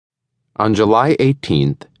On July 18,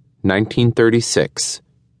 1936,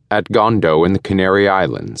 at Gondo in the Canary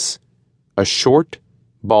Islands, a short,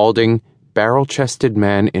 balding, barrel-chested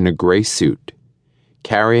man in a gray suit,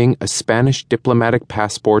 carrying a Spanish diplomatic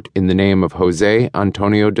passport in the name of José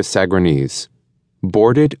Antonio de Sagranis,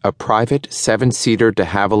 boarded a private seven-seater de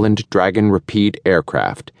Havilland Dragon Rapide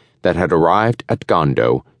aircraft that had arrived at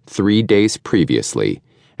Gondo 3 days previously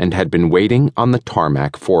and had been waiting on the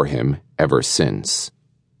tarmac for him ever since.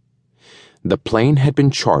 The plane had been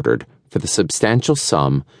chartered for the substantial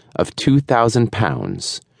sum of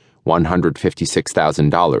 £2,000,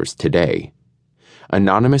 $156,000 today,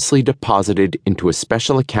 anonymously deposited into a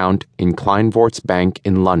special account in Kleinvorts Bank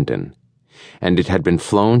in London, and it had been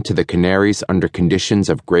flown to the Canaries under conditions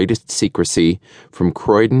of greatest secrecy from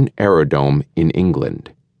Croydon Aerodrome in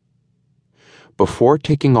England. Before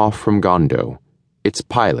taking off from Gondo, its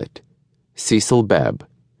pilot, Cecil Bebb,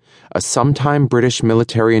 a sometime British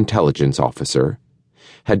military intelligence officer,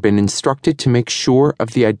 had been instructed to make sure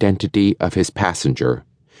of the identity of his passenger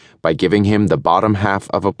by giving him the bottom half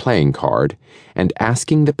of a playing card and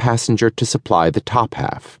asking the passenger to supply the top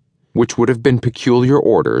half, which would have been peculiar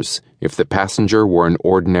orders if the passenger were an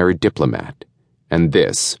ordinary diplomat, and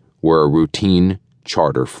this were a routine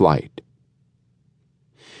charter flight.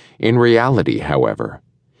 In reality, however,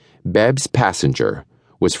 Bebb's passenger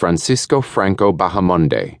was Francisco Franco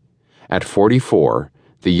Bahamonde, at 44,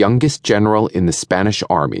 the youngest general in the Spanish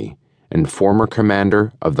army and former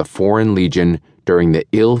commander of the Foreign Legion during the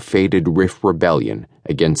ill-fated Rif Rebellion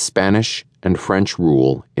against Spanish and French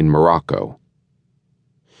rule in Morocco.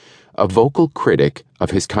 A vocal critic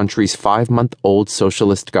of his country's 5-month-old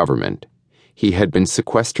socialist government, he had been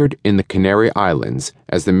sequestered in the Canary Islands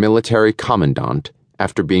as the military commandant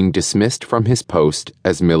after being dismissed from his post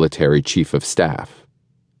as military chief of staff.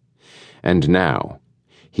 And now,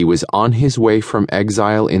 he was on his way from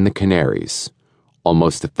exile in the Canaries,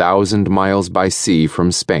 almost 1,000 miles by sea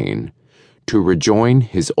from Spain, to rejoin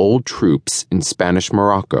his old troops in Spanish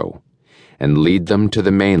Morocco and lead them to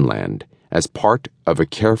the mainland as part of a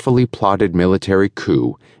carefully plotted military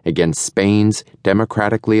coup against Spain's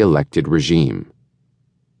democratically elected regime.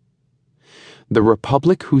 The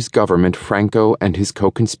republic whose government Franco and his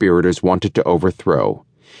co-conspirators wanted to overthrow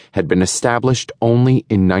had been established only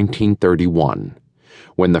in 1931,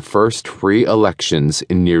 when the first free elections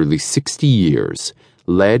in nearly 60 years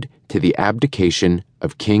led to the abdication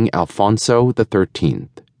of King Alfonso XIII.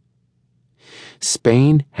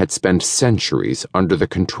 Spain had spent centuries under the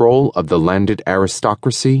control of the landed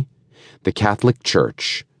aristocracy, the Catholic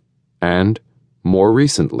Church, and, more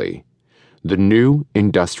recently, the new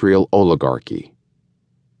industrial oligarchy.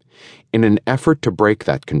 In an effort to break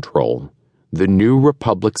that control, the new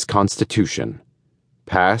republic's constitution,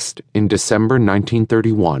 passed in December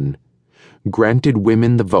 1931, granted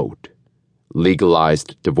women the vote,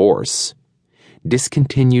 legalized divorce,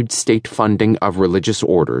 discontinued state funding of religious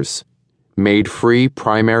orders, made free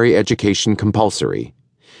primary education compulsory,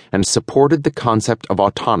 and supported the concept of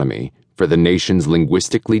autonomy for the nation's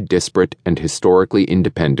linguistically disparate and historically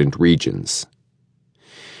independent regions.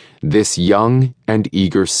 This young and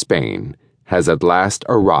eager Spain has at last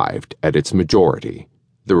arrived at its majority,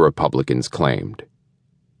 the Republicans claimed.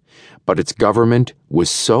 But its government was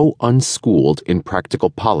so unschooled in practical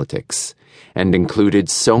politics and included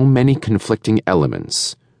so many conflicting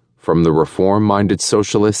elements, from the reform-minded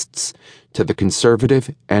socialists to the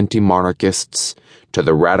conservative anti-monarchists to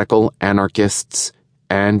the radical anarchists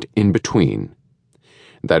and in between,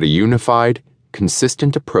 that a unified,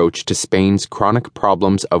 consistent approach to Spain's chronic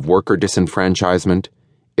problems of worker disenfranchisement,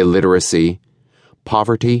 illiteracy,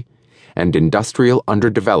 poverty, and industrial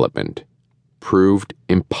underdevelopment proved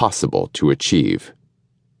impossible to achieve.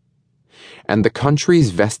 And the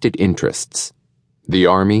country's vested interests, the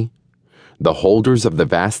army, the holders of the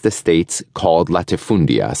vast estates called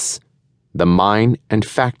latifundias, the mine and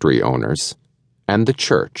factory owners, and the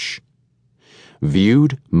church,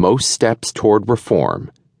 viewed most steps toward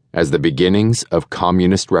reform as the beginnings of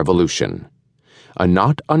communist revolution, a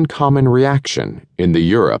not uncommon reaction in the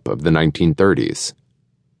Europe of the 1930s.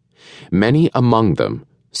 Many among them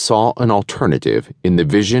saw an alternative in the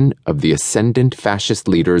vision of the ascendant fascist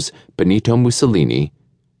leaders Benito Mussolini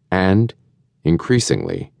and,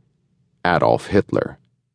 increasingly, Adolf Hitler.